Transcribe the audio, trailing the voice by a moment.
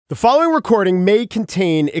The following recording may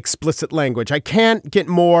contain explicit language. I can't get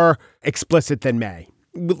more explicit than may.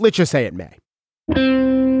 Let's just say it may.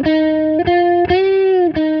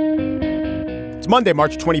 It's Monday,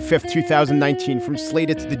 March 25th, 2019. From Slate,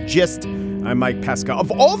 it's The Gist. I'm Mike Pesca.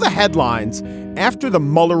 Of all the headlines after the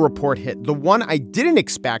Mueller report hit, the one I didn't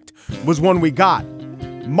expect was one we got.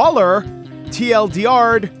 Mueller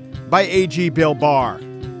TLDR'd by AG Bill Barr.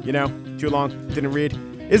 You know, too long, didn't read.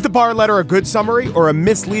 Is the Barr letter a good summary or a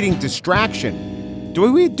misleading distraction?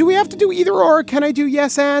 Do we have to do either or? Can I do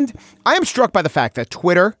yes and? I am struck by the fact that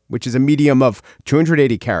Twitter, which is a medium of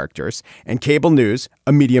 280 characters, and cable news,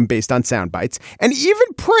 a medium based on sound bites, and even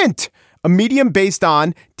print, a medium based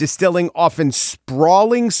on distilling often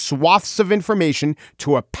sprawling swaths of information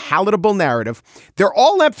to a palatable narrative, they're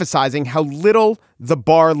all emphasizing how little the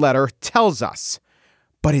Barr letter tells us.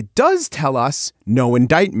 But it does tell us no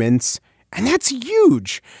indictments. And that's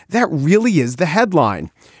huge. That really is the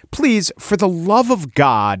headline. Please, for the love of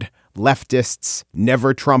God, leftists,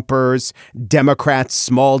 never Trumpers, Democrats,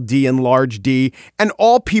 small d and large d, and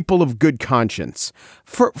all people of good conscience,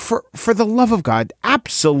 for the love of God,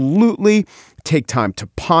 absolutely take time to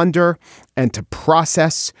ponder and to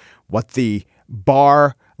process what the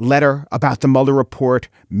Barr letter about the Mueller report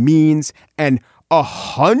means, and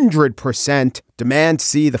 100% demand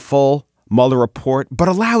see the full Mueller report, but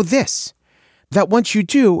allow this. That once you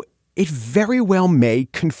do, it very well may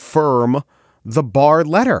confirm the Barr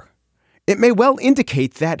letter. It may well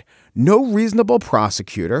indicate that no reasonable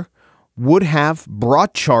prosecutor would have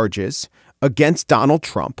brought charges against Donald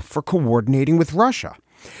Trump for coordinating with Russia.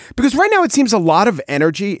 Because right now it seems a lot of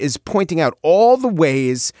energy is pointing out all the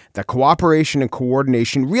ways that cooperation and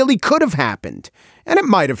coordination really could have happened. And it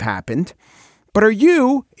might have happened. But are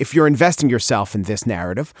you, if you're investing yourself in this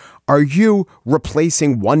narrative, are you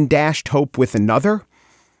replacing one dashed hope with another?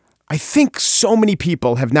 I think so many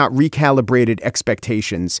people have not recalibrated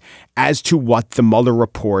expectations as to what the Mueller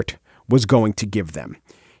report was going to give them.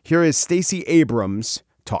 Here is Stacey Abrams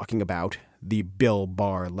talking about the Bill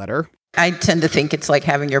Barr letter. I tend to think it's like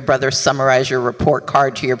having your brother summarize your report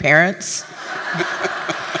card to your parents.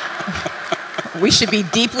 We should be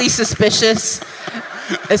deeply suspicious,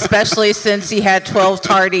 especially since he had 12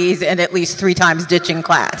 tardies and at least 3 times ditching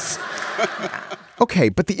class. Okay,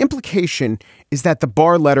 but the implication is that the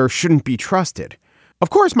Barr letter shouldn't be trusted. Of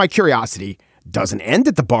course, my curiosity doesn't end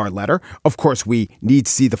at the Barr letter. Of course, we need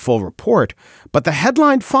to see the full report. But the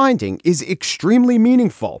headline finding is extremely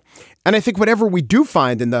meaningful. And I think whatever we do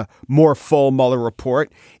find in the more full Mueller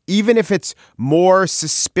report, even if it's more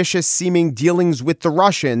suspicious seeming dealings with the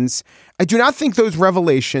Russians, I do not think those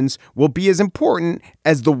revelations will be as important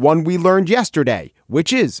as the one we learned yesterday,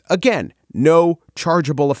 which is, again, no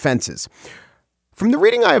chargeable offenses. From the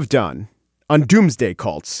reading I have done on doomsday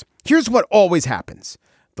cults, here's what always happens.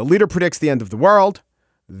 The leader predicts the end of the world.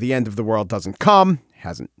 The end of the world doesn't come.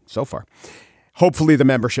 Hasn't so far. Hopefully the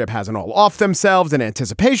membership hasn't all off themselves in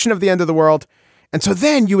anticipation of the end of the world. And so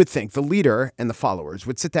then you would think the leader and the followers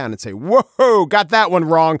would sit down and say, whoa, got that one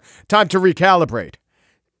wrong. Time to recalibrate.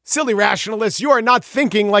 Silly rationalists, you are not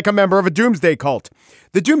thinking like a member of a doomsday cult.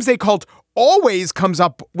 The doomsday cult always comes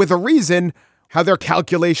up with a reason how their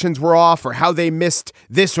calculations were off or how they missed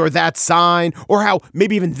this or that sign or how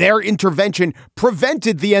maybe even their intervention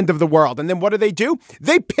prevented the end of the world. And then what do?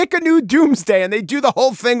 They pick a new doomsday and they do the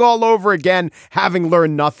whole thing all over again, having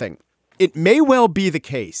learned nothing. It may well be the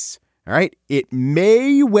case, all right? It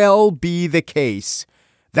may well be the case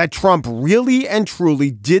that Trump really and truly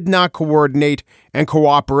did not coordinate and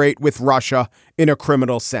cooperate with Russia in a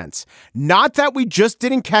criminal sense. Not that we just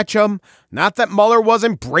didn't catch him, not that Mueller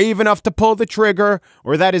wasn't brave enough to pull the trigger,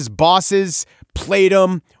 or that his bosses played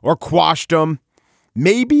him or quashed him.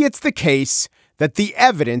 Maybe it's the case that the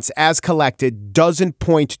evidence as collected doesn't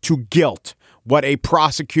point to guilt, what a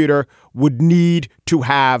prosecutor would need to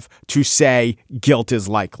have to say guilt is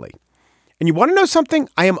likely. And you want to know something?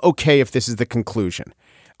 I am okay if this is the conclusion.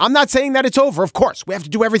 I'm not saying that it's over. Of course, we have to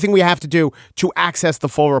do everything we have to do to access the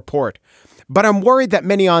full report. But I'm worried that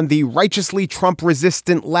many on the righteously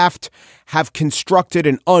Trump-resistant left have constructed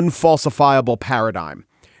an unfalsifiable paradigm.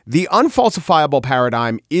 The unfalsifiable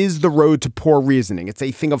paradigm is the road to poor reasoning. It's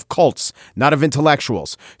a thing of cults, not of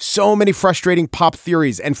intellectuals. So many frustrating pop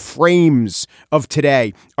theories and frames of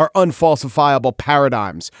today are unfalsifiable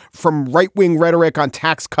paradigms, from right-wing rhetoric on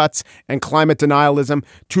tax cuts and climate denialism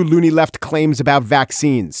to loony left claims about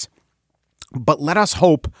vaccines. But let us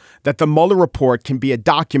hope that the Mueller report can be a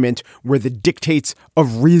document where the dictates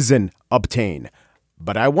of reason obtain.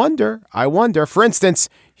 But I wonder. For instance,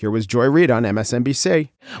 here was Joy Reid on MSNBC.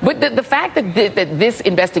 But the fact that this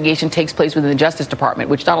investigation takes place within the Justice Department,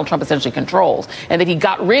 which Donald Trump essentially controls, and that he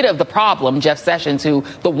got rid of the problem, Jeff Sessions, who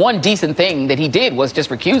the one decent thing that he did was just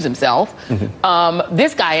recuse himself.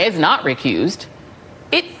 This guy is not recused.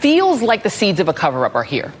 It feels like the seeds of a cover-up are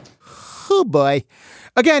here. Oh, boy.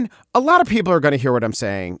 Again, a lot of people are going to hear what I'm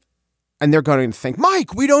saying, and they're going to think,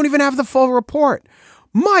 Mike, we don't even have the full report.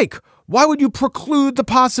 Mike, why would you preclude the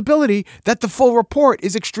possibility that the full report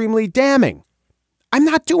is extremely damning? I'm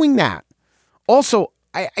not doing that. Also,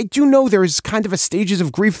 I do know there is kind of a stages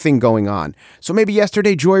of grief thing going on. So maybe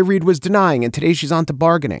yesterday Joy Reid was denying and today she's on to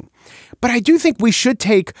bargaining. But I do think we should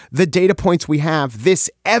take the data points we have, this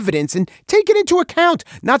evidence, and take it into account,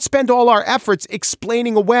 not spend all our efforts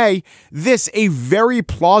explaining away this a very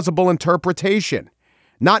plausible interpretation,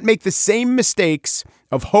 not make the same mistakes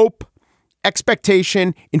of hope,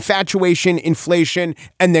 expectation, infatuation, inflation,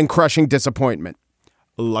 and then crushing disappointment.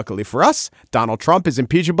 Luckily for us, Donald Trump is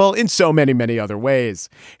impeachable in so many, many other ways.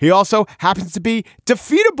 He also happens to be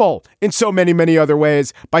defeatable in so many, many other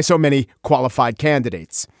ways by so many qualified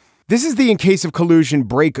candidates. This is the in case of collusion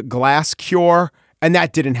break glass cure, and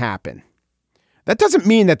that didn't happen. That doesn't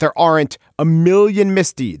mean that there aren't a million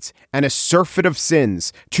misdeeds and a surfeit of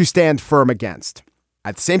sins to stand firm against.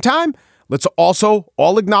 At the same time, let's also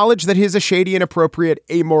all acknowledge that he is a shady, inappropriate,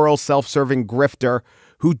 amoral, self-serving grifter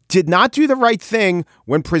who did not do the right thing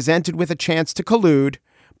when presented with a chance to collude,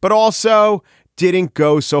 but also didn't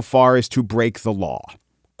go so far as to break the law.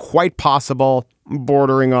 Quite possible,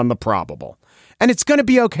 bordering on the probable. And it's going to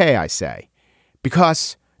be okay, I say,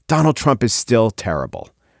 because Donald Trump is still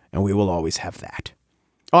terrible, and we will always have that.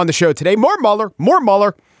 On the show today, more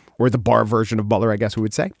Mueller, or the Barr version of Mueller, I guess we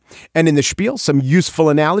would say. And in the Spiel, some useful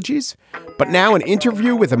analogies. But now an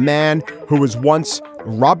interview with a man who was once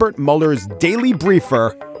Robert Mueller's daily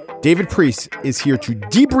briefer. David Priess is here to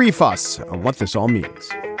debrief us on what this all means.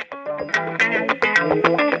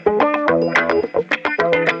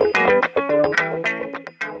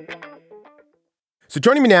 So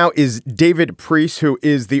joining me now is David Priess, who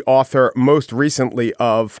is the author most recently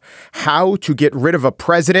of How to Get Rid of a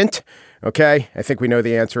President. Okay, I think we know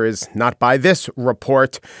the answer is not by this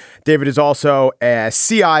report. David is also a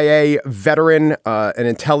CIA veteran, an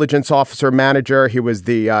intelligence officer manager. He was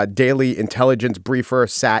the daily intelligence briefer,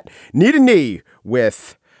 sat knee to knee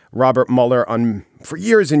with Robert Mueller for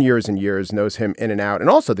years and years and years, knows him in and out, and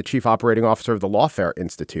also the chief operating officer of the Lawfare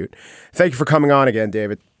Institute. Thank you for coming on again,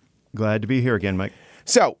 David. Glad to be here again, Mike.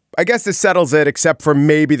 So I guess this settles it, except for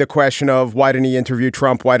maybe the question of why didn't he interview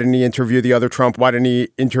Trump? Why didn't he interview the other Trump? Why didn't he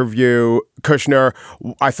interview Kushner?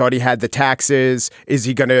 I thought he had the taxes. Is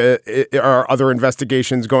he going to, are other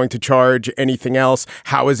investigations going to charge anything else?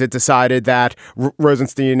 How is it decided that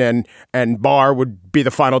Rosenstein and Barr would be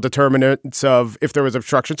the final determinants of if there was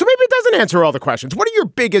obstruction? So maybe it doesn't answer all the questions. What are your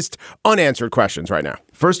biggest unanswered questions right now?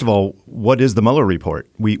 First of all, what is the Mueller report?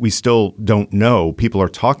 We still don't know. People are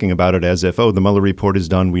talking about it as if, oh, the Mueller report is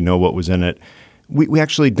done. We know what was in it. We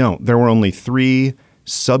actually don't. There were only 3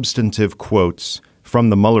 substantive quotes from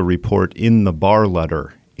the Mueller report in the Barr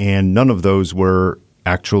letter, and none of those were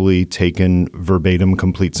actually taken verbatim,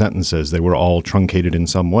 complete sentences. They were all truncated in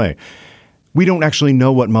some way. We don't actually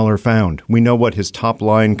know what Mueller found. We know what his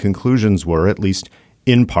top-line conclusions were, at least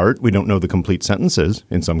in part. We don't know the complete sentences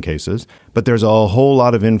in some cases, but there's a whole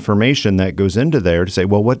lot of information that goes into there to say,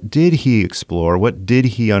 well, what did he explore? What did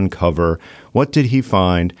he uncover? What did he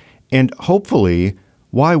find? And hopefully,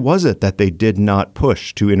 why was it that they did not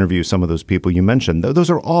push to interview some of those people you mentioned? Those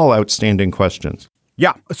are all outstanding questions.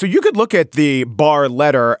 Yeah. So you could look at the Barr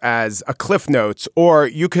letter as a Cliff Notes, or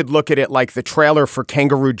you could look at it like the trailer for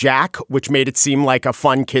Kangaroo Jack, which made it seem like a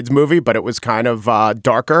fun kids movie, but it was kind of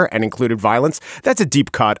darker and included violence. That's a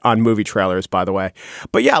deep cut on movie trailers, by the way.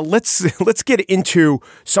 But yeah, let's get into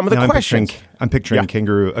some of the questions. I'm picturing a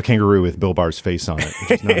kangaroo with Bill Barr's face on it,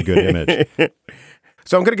 which is not a good image.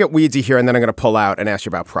 So I'm going to get weedsy here, and then I'm going to pull out and ask you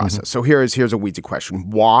about process. So here's a weedsy question.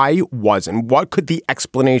 Why wasn't, what could the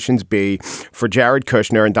explanations be for Jared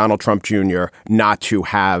Kushner and Donald Trump Jr. not to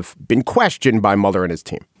have been questioned by Mueller and his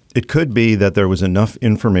team? It could be that there was enough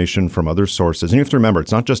information from other sources. And you have to remember,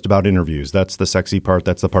 it's not just about interviews. That's the sexy part.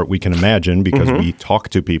 That's the part we can imagine because we talk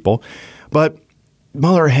to people. But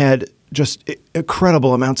Mueller had just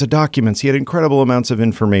incredible amounts of documents. He had incredible amounts of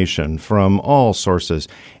information from all sources.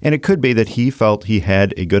 And it could be that he felt he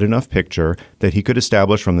had a good enough picture that he could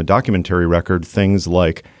establish from the documentary record things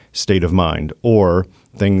like state of mind or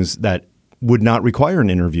things that would not require an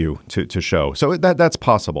interview to show. So that's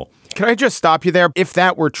possible. Can I just stop you there? If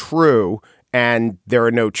that were true, and there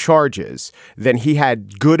are no charges, then he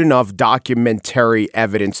had good enough documentary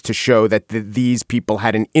evidence to show that these people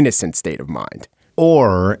had an innocent state of mind.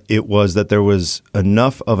 Or it was that there was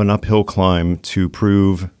enough of an uphill climb to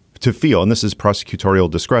feel, and this is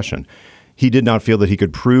prosecutorial discretion, he did not feel that he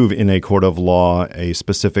could prove in a court of law a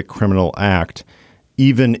specific criminal act,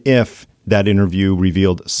 even if that interview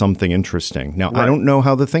revealed something interesting. Now, right. I don't know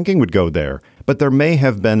how the thinking would go there, but there may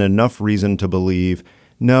have been enough reason to believe,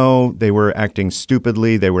 no, they were acting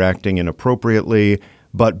stupidly, they were acting inappropriately,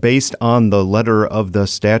 but based on the letter of the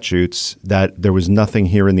statutes, that there was nothing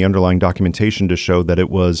here in the underlying documentation to show that it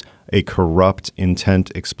was a corrupt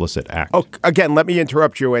intent explicit act. Oh, again, let me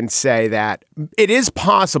interrupt you and say that it is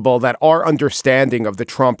possible that our understanding of the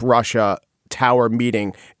Trump-Russia Tower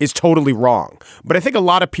meeting is totally wrong. But I think a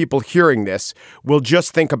lot of people hearing this will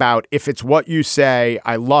just think about, if it's what you say,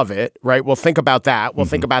 I love it, right? We'll think about that. We'll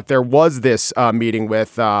think about there was this meeting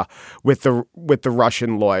with the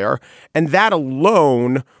Russian lawyer, and that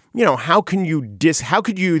alone, how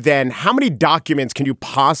many documents can you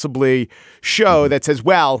possibly show that says,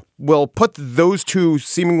 well, we'll put those two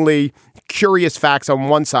seemingly curious facts on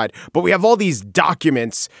one side, but we have all these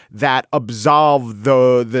documents that absolve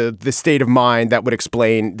the state of mind that would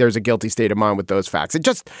explain there's a guilty state of mind with those facts.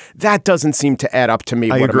 That doesn't seem to add up to me.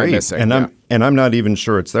 What agree. Am I missing? And I'm not even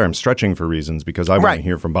sure it's there. I'm stretching for reasons because I want to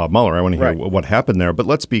hear from Bob Mueller. I want to hear what happened there. But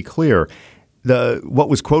let's be clear. What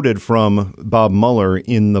was quoted from Bob Mueller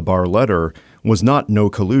in the Barr letter was not no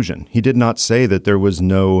collusion. He did not say that there was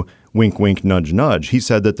no wink, wink, nudge, nudge. He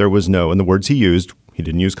said that there was no, and the words he used, he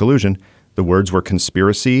didn't use collusion. The words were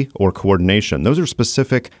conspiracy or coordination. Those are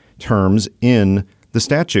specific terms in the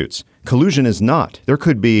statutes. Collusion is not. There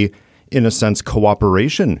could be, in a sense,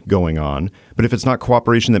 cooperation going on. But if it's not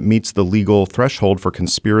cooperation that meets the legal threshold for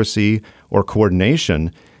conspiracy or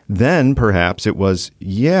coordination, then perhaps it was,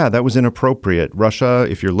 that was inappropriate. Russia,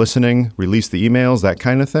 if you're listening, release the emails, that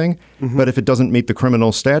kind of thing. Mm-hmm. But if it doesn't meet the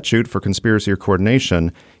criminal statute for conspiracy or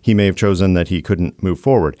coordination, he may have chosen that he couldn't move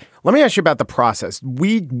forward. Let me ask you about the process.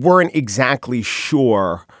 We weren't exactly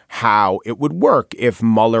sure how it would work if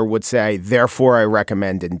Mueller would say, therefore, I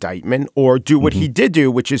recommend indictment, or do what he did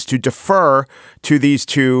do, which is to defer to these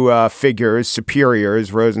two figures,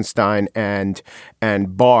 superiors, Rosenstein and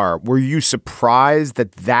Barr. Were you surprised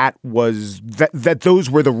that that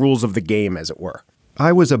those were the rules of the game, as it were?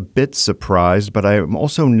 I was a bit surprised, but I am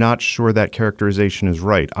also not sure that characterization is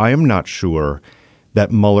right. I am not sure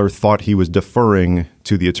that Mueller thought he was deferring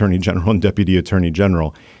to the Attorney General and Deputy Attorney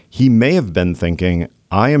General. He may have been thinking,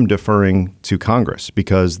 I am deferring to Congress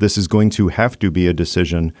because this is going to have to be a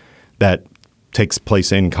decision that takes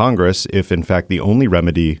place in Congress if, in fact, the only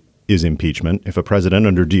remedy is impeachment. If a president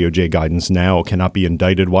under DOJ guidance now cannot be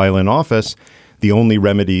indicted while in office, the only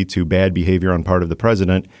remedy to bad behavior on part of the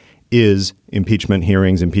president is impeachment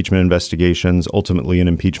hearings, impeachment investigations, ultimately an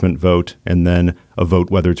impeachment vote, and then a vote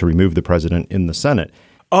whether to remove the president in the Senate.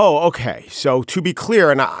 Oh, okay. So to be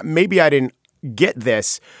clear, and maybe I didn't get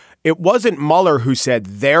this, it wasn't Mueller who said,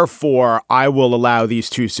 therefore, I will allow these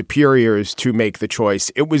two superiors to make the choice.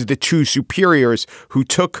 It was the two superiors who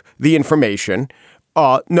took the information,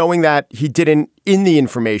 knowing that he didn't, in the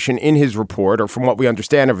information, in his report, or from what we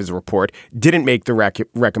understand of his report, didn't make the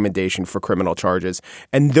recommendation for criminal charges.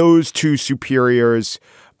 And those two superiors,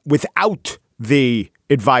 without the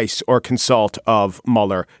advice or consult of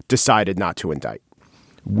Mueller, decided not to indict.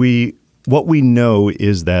 What we know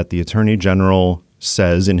is that the Attorney General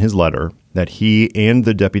says in his letter that he and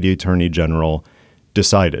the Deputy Attorney General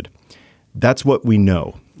decided. That's what we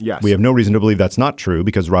know. Yes. We have no reason to believe that's not true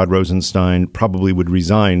because Rod Rosenstein probably would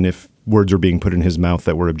resign if words are being put in his mouth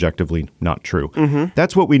that were objectively not true. Mm-hmm.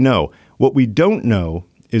 That's what we know. What we don't know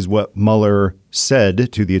is what Mueller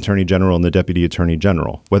said to the Attorney General and the Deputy Attorney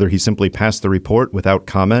General, whether he simply passed the report without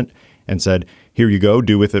comment and said, here you go,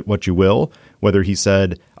 do with it what you will, whether he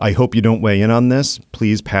said, I hope you don't weigh in on this,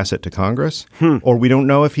 please pass it to Congress, or we don't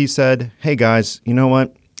know if he said, hey guys, you know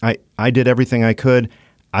what, I did everything I could.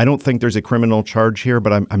 I don't think there's a criminal charge here,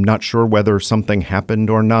 but I'm not sure whether something happened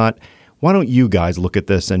or not. Why don't you guys look at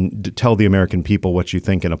this and tell the American people what you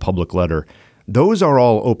think in a public letter? Those are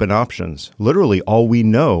all open options. Literally, all we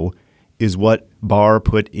know is what Barr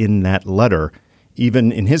put in that letter.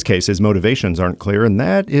 Even in his case, his motivations aren't clear, and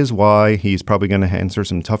that is why he's probably going to answer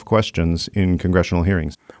some tough questions in congressional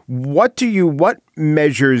hearings. What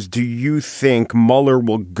measures do you think Mueller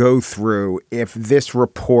will go through if this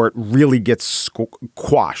report really gets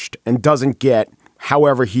quashed and doesn't get,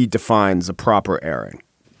 however he defines, a proper airing?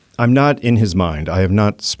 I'm not in his mind. I have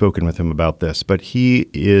not spoken with him about this, but he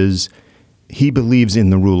is he believes in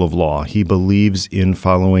the rule of law. He believes in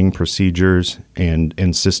following procedures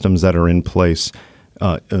and systems that are in place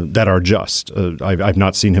that are just. I've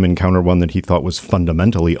not seen him encounter one that he thought was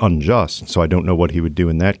fundamentally unjust, so I don't know what he would do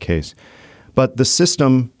in that case. But the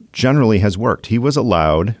system generally has worked. He was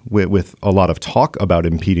allowed, with a lot of talk about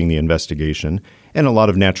impeding the investigation and a lot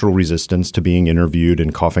of natural resistance to being interviewed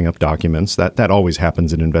and coughing up documents. That always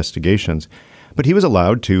happens in investigations. But he was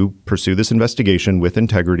allowed to pursue this investigation with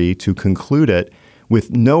integrity, to conclude it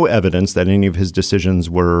with no evidence that any of his decisions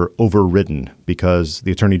were overridden, because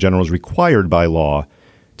the Attorney General is required by law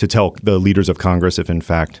to tell the leaders of Congress if, in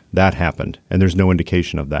fact, that happened. And there's no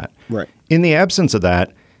indication of that. Right. In the absence of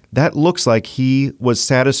that, that looks like he was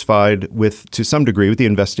satisfied with, to some degree, with the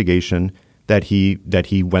investigation that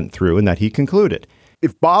he went through and that he concluded.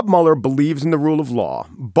 If Bob Mueller believes in the rule of law,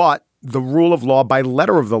 but the rule of law by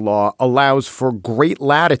letter of the law allows for great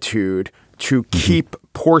latitude to keep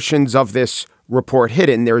portions of this report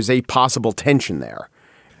hidden, there's a possible tension there.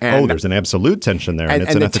 And, there's an absolute tension there, and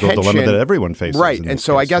it's an ethical dilemma that everyone faces. Right, and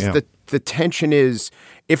so case. I guess the tension is,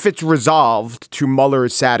 if it's resolved to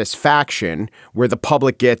Mueller's satisfaction, where the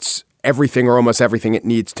public gets everything or almost everything it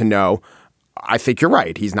needs to know, I think you're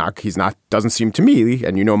right. He's not, doesn't seem to me,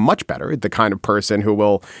 and you know much better, the kind of person who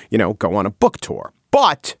will, go on a book tour.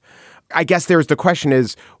 But I guess there's the question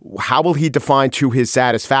is, how will he define to his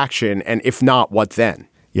satisfaction? And if not, what then?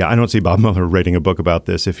 Yeah, I don't see Bob Mueller writing a book about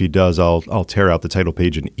this. If he does, I'll tear out the title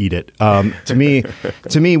page and eat it. To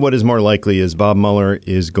me, what is more likely is Bob Mueller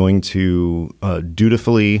is going to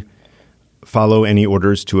dutifully follow any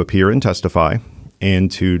orders to appear and testify, and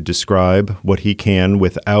to describe what he can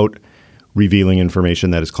without revealing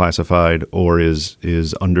information that is classified or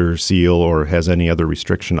is under seal or has any other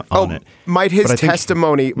restriction on it. Might his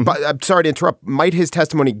testimony, I'm sorry to interrupt, might his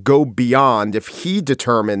testimony go beyond, if he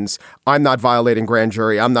determines I'm not violating grand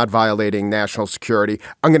jury, I'm not violating national security,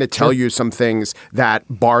 I'm going to tell you some things that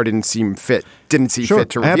Barr didn't see fit to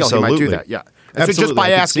reveal. Absolutely. He might do that, yeah. And Absolutely. so just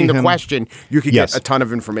by asking the question, you could get a ton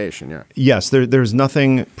of information. Yeah. Yes, there's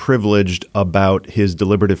nothing privileged about his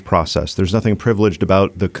deliberative process. There's nothing privileged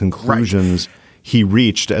about the conclusions he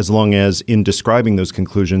reached, as long as in describing those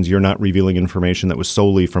conclusions, you're not revealing information that was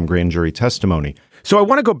solely from grand jury testimony. So I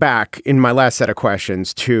want to go back in my last set of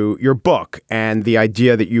questions to your book and the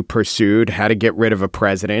idea that you pursued, how to get rid of a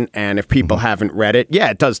president. And if people haven't read it,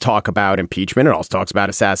 it does talk about impeachment. It also talks about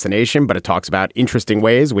assassination, but it talks about interesting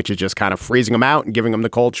ways, which is just kind of freezing him out and giving him the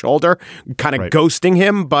cold shoulder, kind of ghosting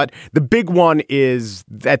him. But the big one is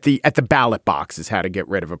at the ballot box is how to get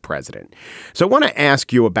rid of a president. So I want to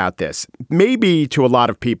ask you about this. Maybe to a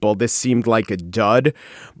lot of people, this seemed like a dud,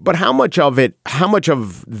 but how much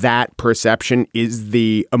of that perception is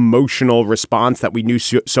the emotional response that we knew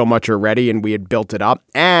so much already and we had built it up?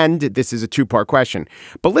 And this is a two-part question,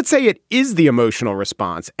 but let's say it is the emotional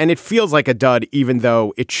response and it feels like a dud even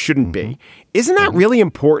though it shouldn't be. Isn't that really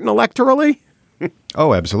important electorally?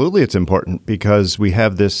 Oh, absolutely. It's important because we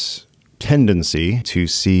have this tendency to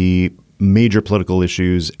see major political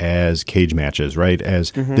issues as cage matches, right?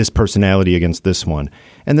 As this personality against this one.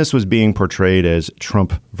 And this was being portrayed as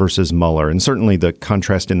Trump versus Mueller. And certainly the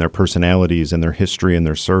contrast in their personalities and their history and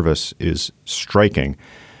their service is striking.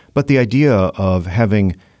 But the idea of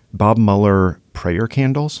having Bob Mueller prayer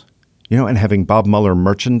candles, and having Bob Mueller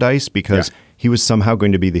merchandise because he was somehow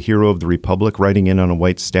going to be the hero of the Republic, riding in on a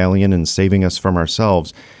white stallion and saving us from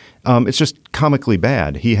ourselves. It's just comically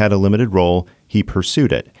bad. He had a limited role. He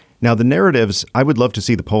pursued it. Now, the narratives, I would love to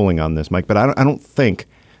see the polling on this, Mike, but I don't think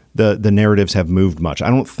the narratives have moved much. I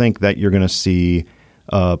don't think that you're going to see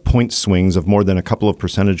point swings of more than a couple of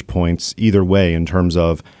percentage points either way in terms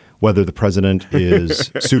of whether the president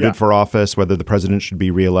is suited for office, whether the president should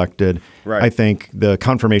be reelected. Right. I think the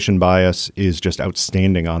confirmation bias is just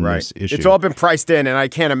outstanding on this issue. It's all been priced in, and I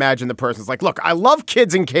can't imagine the person's like, look, I love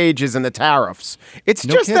kids in cages and the tariffs. It's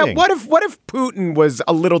just that what if Putin was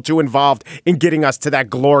a little too involved in getting us to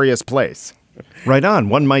that glorious place? Right on.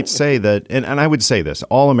 One might say that, and I would say this,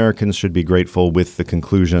 all Americans should be grateful with the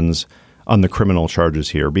conclusions on the criminal charges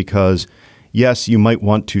here because yes, you might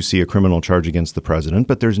want to see a criminal charge against the president,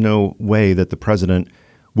 but there's no way that the president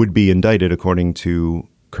would be indicted according to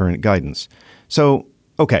current guidance. So,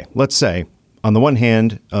 okay, let's say on the one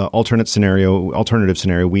hand, alternative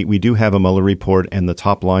scenario, we do have a Mueller report and the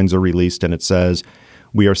top lines are released and it says,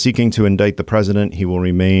 we are seeking to indict the president. He will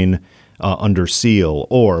remain under seal,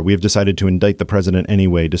 or we have decided to indict the president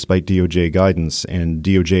anyway, despite DOJ guidance, and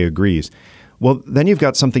DOJ agrees. Well, then you've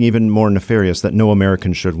got something even more nefarious that no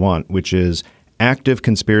American should want, which is active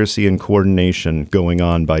conspiracy and coordination going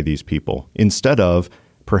on by these people, instead of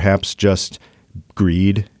perhaps just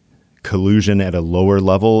greed, collusion at a lower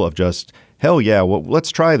level of just hell yeah, well, let's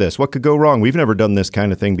try this. What could go wrong? We've never done this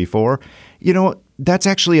kind of thing before. That's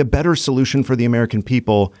actually a better solution for the American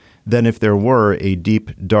people than if there were a deep,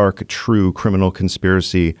 dark, true criminal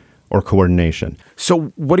conspiracy or coordination.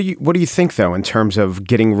 So what do you think, though, in terms of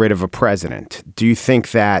getting rid of a president? Do you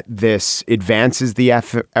think that this advances the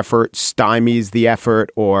effort, stymies the effort,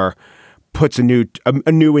 or puts a new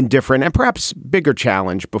and different and perhaps bigger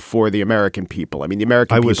challenge before the American people? I mean, the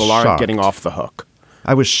American people aren't getting off the hook.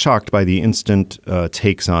 I was shocked by the instant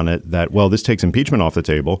takes on it that, well, this takes impeachment off the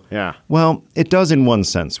table. Yeah. Well, it does in one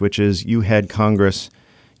sense, which is you had Congress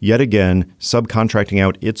yet again subcontracting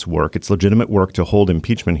out its work, its legitimate work to hold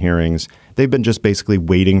impeachment hearings. They've been just basically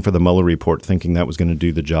waiting for the Mueller report, thinking that was going to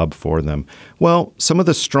do the job for them. Well, some of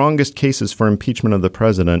the strongest cases for impeachment of the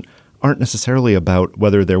president aren't necessarily about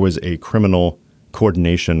whether there was a criminal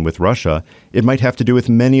coordination with Russia. It might have to do with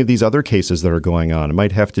many of these other cases that are going on. It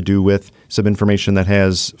might have to do with some information that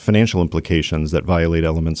has financial implications that violate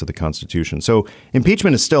elements of the Constitution. So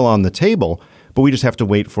impeachment is still on the table, but we just have to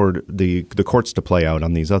wait for the courts to play out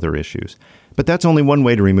on these other issues. But that's only one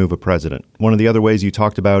way to remove a president. One of the other ways you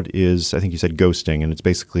talked about is, I think you said ghosting, and it's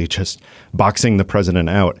basically just boxing the president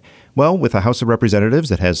out. Well, with a House of Representatives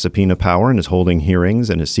that has subpoena power and is holding hearings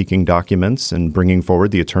and is seeking documents and bringing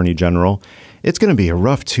forward the Attorney General, it's going to be a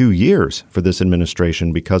rough 2 years for this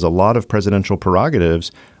administration because a lot of presidential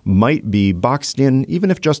prerogatives might be boxed in,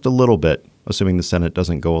 even if just a little bit, assuming the Senate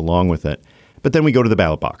doesn't go along with it. But then we go to the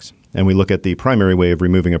ballot box and we look at the primary way of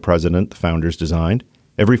removing a president the founders designed.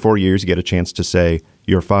 Every 4 years, you get a chance to say,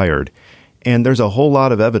 you're fired. And there's a whole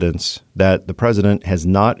lot of evidence that the president has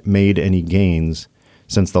not made any gains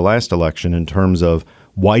since the last election in terms of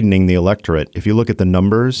widening the electorate. If you look at the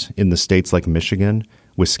numbers in the states like Michigan,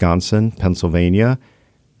 Wisconsin, Pennsylvania,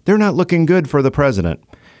 they're not looking good for the president.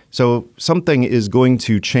 So something is going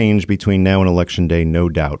to change between now and Election Day, no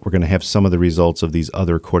doubt. We're going to have some of the results of these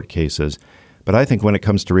other court cases. But I think when it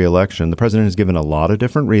comes to re-election, the president has given a lot of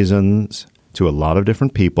different reasons to a lot of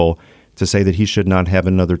different people to say that he should not have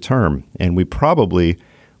another term. And we probably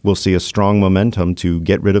will see a strong momentum to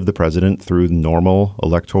get rid of the president through normal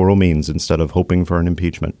electoral means instead of hoping for an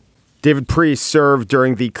impeachment. David Priess served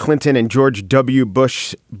during the Clinton and George W.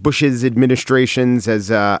 Bush's administrations as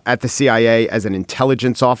at the CIA as an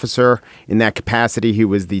intelligence officer. In that capacity, he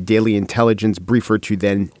was the daily intelligence briefer to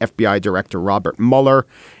then FBI Director Robert Mueller.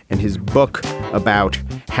 And his book about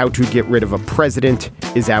how to get rid of a president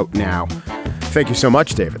is out now. Thank you so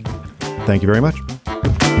much, David. Thank you very much.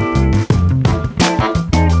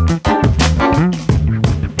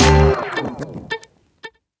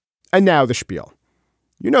 And now the spiel.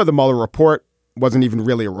 You know, the Mueller report wasn't even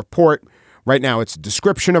really a report. Right now, it's a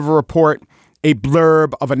description of a report, a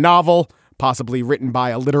blurb of a novel, possibly written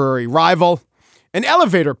by a literary rival, an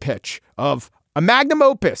elevator pitch of a magnum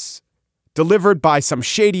opus delivered by some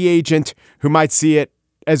shady agent who might see it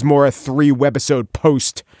as more a 3-webisode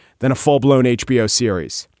post than a full-blown HBO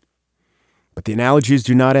series. But the analogies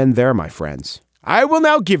do not end there, my friends. I will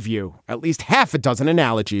now give you at least half a dozen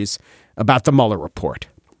analogies about the Mueller report.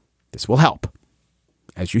 This will help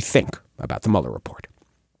as you think about the Mueller report.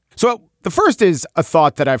 So the first is a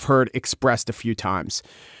thought that I've heard expressed a few times,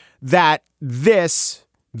 that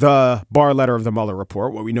the Barr letter of the Mueller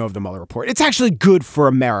report, what we know of the Mueller report, it's actually good for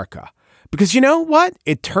America. Because you know what?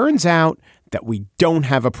 It turns out that we don't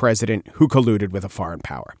have a president who colluded with a foreign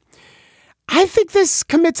power. I think this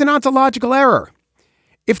commits an ontological error.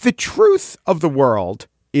 If the truth of the world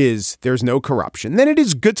is there's no corruption, then it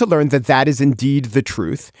is good to learn that that is indeed the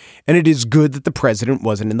truth, and it is good that the president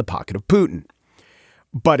wasn't in the pocket of Putin.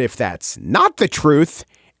 But if that's not the truth,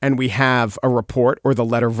 and we have a report or the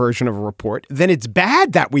letter version of a report, then it's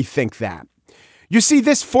bad that we think that. You see,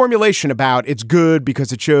 this formulation about it's good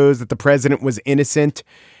because it shows that the president was innocent,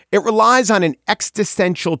 it relies on an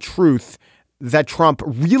existential truth that Trump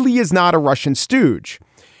really is not a Russian stooge.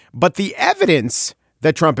 But the evidence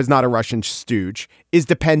that Trump is not a Russian stooge is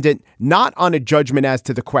dependent not on a judgment as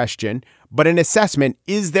to the question, but an assessment.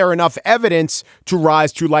 Is there enough evidence to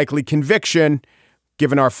rise to likely conviction,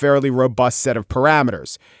 given our fairly robust set of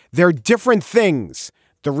parameters? They're different things,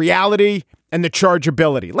 the reality and the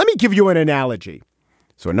chargeability. Let me give you an analogy.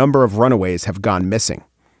 So a number of runaways have gone missing,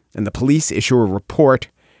 and the police issue a report,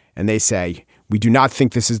 and they say, we do not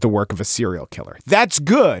think this is the work of a serial killer. That's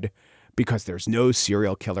good because there's no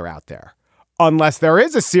serial killer out there. Unless there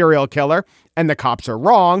is a serial killer and the cops are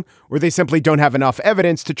wrong, or they simply don't have enough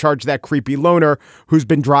evidence to charge that creepy loner who's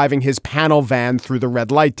been driving his panel van through the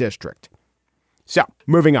red light district. So,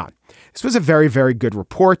 moving on. This was a very, very good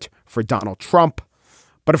report for Donald Trump.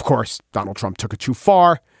 But of course, Donald Trump took it too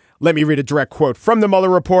far. Let me read a direct quote from the Mueller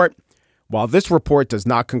report. While this report does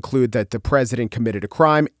not conclude that the president committed a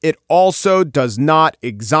crime, it also does not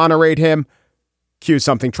exonerate him. Cue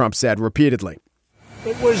something Trump said repeatedly.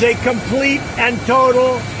 It was a complete and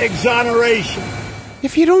total exoneration.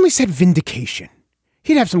 If he had only said vindication,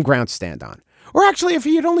 he'd have some ground to stand on. Or actually, if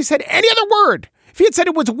he had only said any other word, if he had said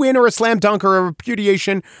it was a win or a slam dunk or a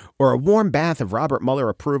repudiation or a warm bath of Robert Mueller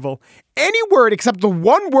approval, any word except the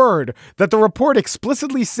one word that the report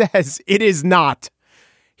explicitly says it is not.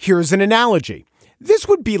 Here's an analogy. This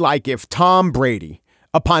would be like if Tom Brady,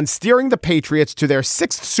 upon steering the Patriots to their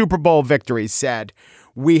 6th Super Bowl victory, said,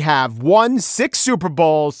 "We have won 6 Super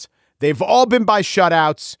Bowls. They've all been by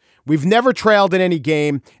shutouts. We've never trailed in any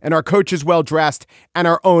game, and our coach is well-dressed, and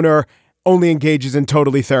our owner only engages in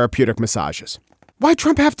totally therapeutic massages." Why'd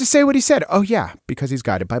Trump have to say what he said? Oh, yeah, because he's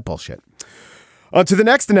guided by bullshit. On to the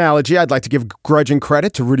next analogy. I'd like to give grudging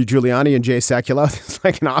credit to Rudy Giuliani and Jay Sekulow. It's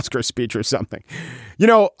like an Oscar speech or something. You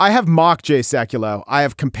know, I have mocked Jay Sekulow. I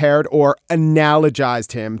have compared or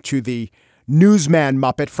analogized him to the newsman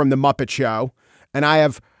Muppet from The Muppet Show. And I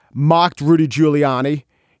have mocked Rudy Giuliani.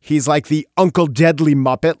 He's like the Uncle Deadly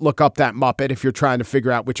Muppet. Look up that Muppet if you're trying to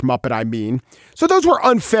figure out which Muppet I mean. So those were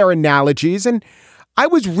unfair analogies. And I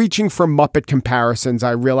was reaching for Muppet comparisons,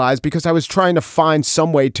 I realized, because I was trying to find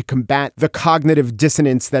some way to combat the cognitive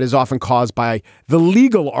dissonance that is often caused by the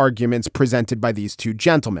legal arguments presented by these two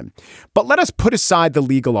gentlemen. But let us put aside the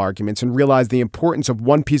legal arguments and realize the importance of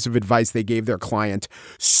one piece of advice they gave their client.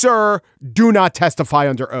 Sir, do not testify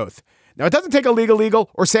under oath. Now, it doesn't take a legal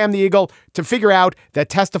or Sam the Eagle to figure out that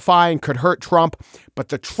testifying could hurt Trump, but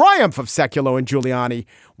the triumph of Sekulow and Giuliani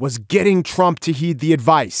was getting Trump to heed the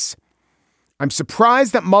advice. I'm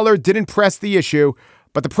surprised that Mueller didn't press the issue,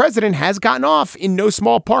 but the president has gotten off in no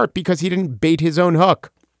small part because he didn't bait his own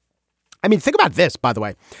hook. I mean, think about this, by the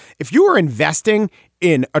way. If you were investing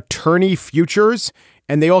in attorney futures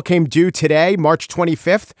and they all came due today, March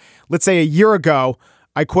 25th, let's say a year ago,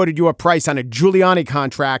 I quoted you a price on a Giuliani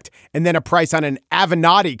contract and then a price on an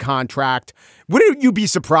Avenatti contract. Wouldn't you be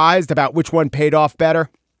surprised about which one paid off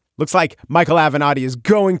better? Looks like Michael Avenatti is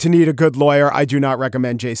going to need a good lawyer. I do not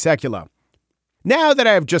recommend Jay Sekulow. Now that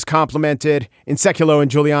I have just complimented in Sekulow and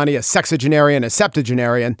Giuliani a sexagenarian, a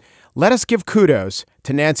septuagenarian, let us give kudos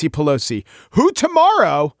to Nancy Pelosi, who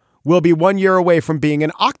tomorrow will be 1 year away from being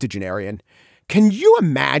an octogenarian. Can you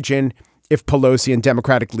imagine if Pelosi and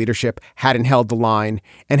Democratic leadership hadn't held the line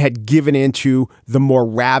and had given in to the more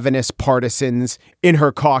ravenous partisans in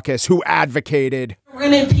her caucus who advocated, "We're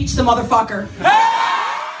going to impeach the motherfucker"?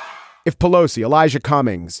 If Pelosi, Elijah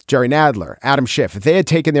Cummings, Jerry Nadler, Adam Schiff, if they had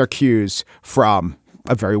taken their cues from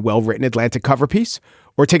a very well-written Atlantic cover piece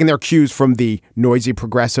or taken their cues from the noisy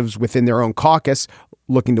progressives within their own caucus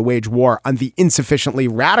looking to wage war on the insufficiently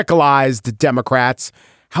radicalized Democrats,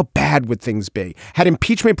 how bad would things be? Had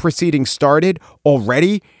impeachment proceedings started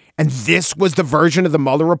already and this was the version of the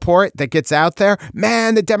Mueller report that gets out there,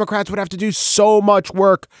 man, the Democrats would have to do so much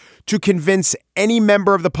work to convince any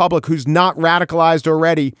member of the public who's not radicalized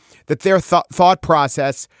already that their thought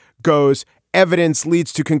process goes evidence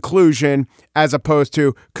leads to conclusion as opposed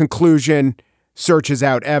to conclusion searches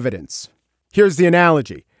out evidence. Here's the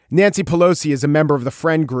analogy. Nancy Pelosi is a member of the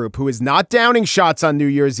friend group who is not downing shots on New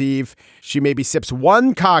Year's Eve. She maybe sips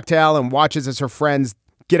one cocktail and watches as her friends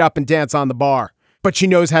get up and dance on the bar, but she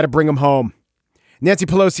knows how to bring them home. Nancy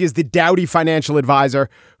Pelosi is the dowdy financial advisor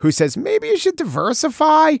who says, maybe you should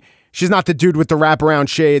diversify. She's not the dude with the wraparound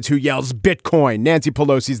shades who yells Bitcoin. Nancy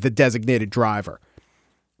Pelosi's the designated driver.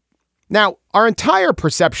 Now, our entire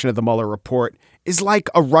perception of the Mueller report is like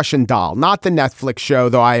a Russian doll, not the Netflix show,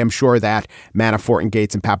 though I am sure that Manafort and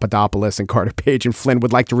Gates and Papadopoulos and Carter Page and Flynn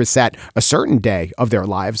would like to reset a certain day of their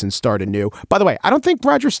lives and start anew. By the way, I don't think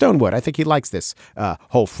Roger Stone would. I think he likes this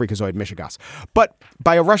whole freakazoid mishigas. But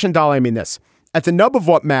by a Russian doll, I mean this. At the nub of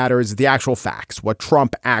what matters is the actual facts, what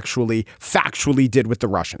Trump actually factually did with the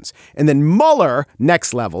Russians. And then Mueller,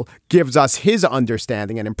 next level, gives us his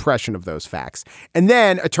understanding and impression of those facts. And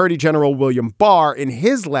then Attorney General William Barr, in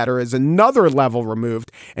his letter, is another level removed,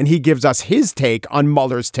 and he gives us his take on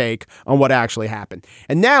Mueller's take on what actually happened.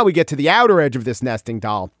 And now we get to the outer edge of this nesting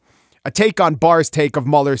doll. A take on Barr's take of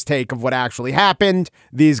Mueller's take of what actually happened.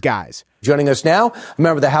 These guys. Joining us now, a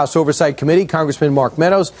member of the House Oversight Committee, Congressman Mark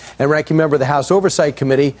Meadows, and ranking member of the House Oversight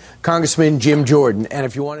Committee, Congressman Jim Jordan. And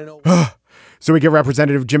if you want to know... So we get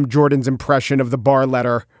Representative Jim Jordan's impression of the Barr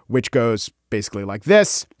letter, which goes basically like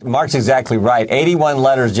this. Mark's exactly right. 81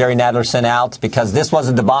 letters Jerry Nadler sent out because this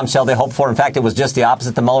wasn't the bombshell they hoped for. In fact, it was just the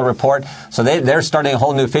opposite, the Mueller report. So they're starting a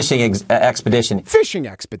whole new fishing expedition. Fishing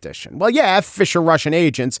expedition. Well, yeah, fish are Russian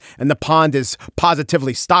agents, and the pond is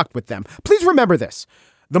positively stocked with them. Please remember this.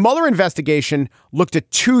 The Mueller investigation looked at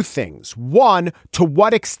two things. One, to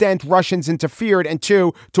what extent Russians interfered, and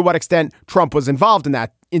two, to what extent Trump was involved in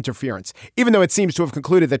that interference. Even though it seems to have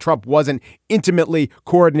concluded that Trump wasn't intimately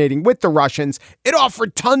coordinating with the Russians, it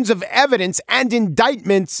offered tons of evidence and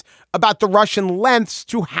indictments about the Russian lengths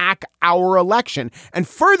to hack our election. And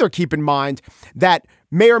further, keep in mind that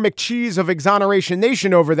Mayor McCheese of Exoneration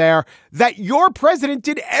Nation over there, that your president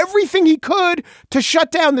did everything he could to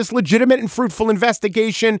shut down this legitimate and fruitful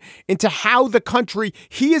investigation into how the country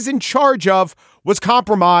he is in charge of was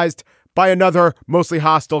compromised by another mostly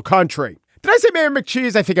hostile country. Did I say Mayor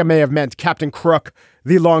McCheese? I think I may have meant Captain Crook,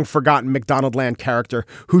 the long-forgotten McDonaldland character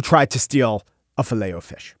who tried to steal a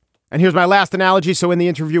Filet-O-Fish. And here's my last analogy. So in the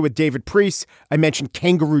interview with David Priess, I mentioned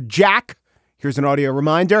Kangaroo Jack. Here's an audio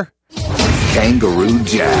reminder. Kangaroo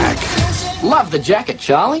Jack. Love the jacket,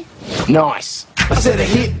 Charlie. Nice. I said a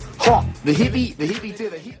hip hop, the hippie to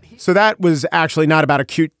the hip. So that was actually not about a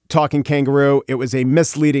cute talking kangaroo. It was a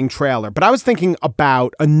misleading trailer. But I was thinking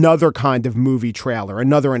about another kind of movie trailer,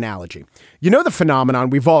 another analogy. You know the phenomenon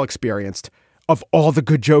we've all experienced of all the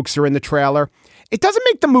good jokes are in the trailer? It doesn't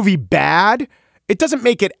make the movie bad. It doesn't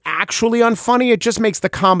make it actually unfunny. It just makes the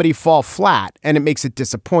comedy fall flat, and it makes it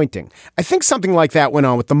disappointing. I think something like that went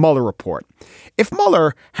on with the Mueller report. If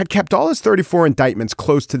Mueller had kept all his 34 indictments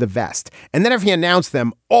close to the vest, and then if he announced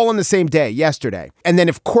them all on the same day, yesterday, and then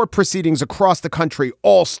if court proceedings across the country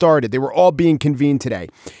all started, they were all being convened today,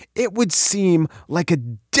 it would seem like a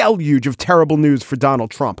deluge of terrible news for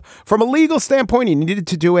Donald Trump. From a legal standpoint, he needed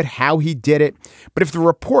to do it how he did it. But if the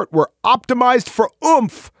report were optimized for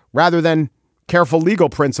oomph rather than careful legal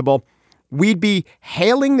principle, we'd be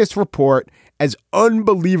hailing this report as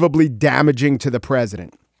unbelievably damaging to the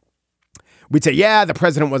president. We'd say, yeah, the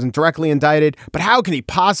president wasn't directly indicted, but how can he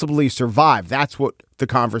possibly survive? That's what the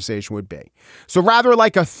conversation would be. So rather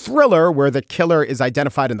like a thriller where the killer is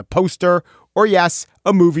identified in the poster, or yes,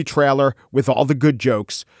 a movie trailer with all the good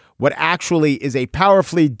jokes, what actually is a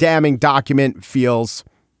powerfully damning document feels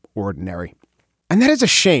ordinary. And that is a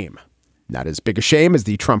shame. Not as big a shame as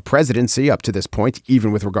the Trump presidency up to this point,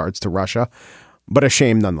 even with regards to Russia, but a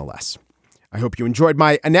shame nonetheless. I hope you enjoyed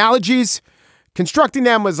my analogies. Constructing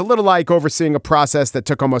them was a little like overseeing a process that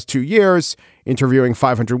took almost 2 years, interviewing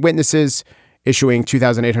 500 witnesses, issuing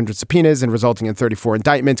 2,800 subpoenas and resulting in 34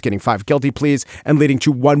 indictments, getting 5 guilty pleas, and leading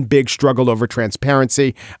to one big struggle over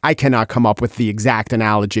transparency. I cannot come up with the exact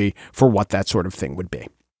analogy for what that sort of thing would be.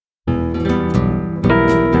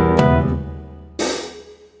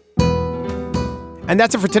 And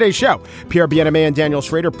that's it for today's show. Pierre Bienaimé and Daniel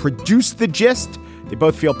Schrader produced The Gist. They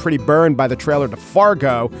both feel pretty burned by the trailer to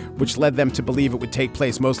Fargo, which led them to believe it would take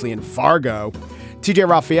place mostly in Fargo. TJ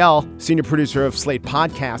Raphael, senior producer of Slate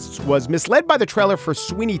Podcasts, was misled by the trailer for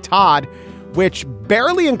Sweeney Todd, which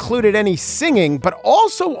barely included any singing, but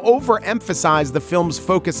also overemphasized the film's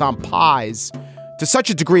focus on pies to such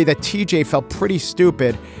a degree that TJ felt pretty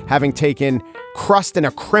stupid having taken crust and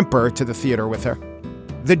a crimper to the theater with her.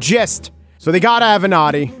 The Gist. So they got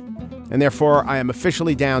Avenatti, and therefore I am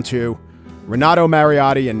officially down to Renato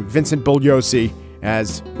Mariotti and Vincent Bugliosi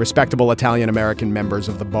as respectable Italian-American members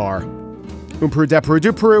of the Bar. Un Peru de Peru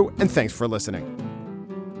du Peru, and thanks for listening.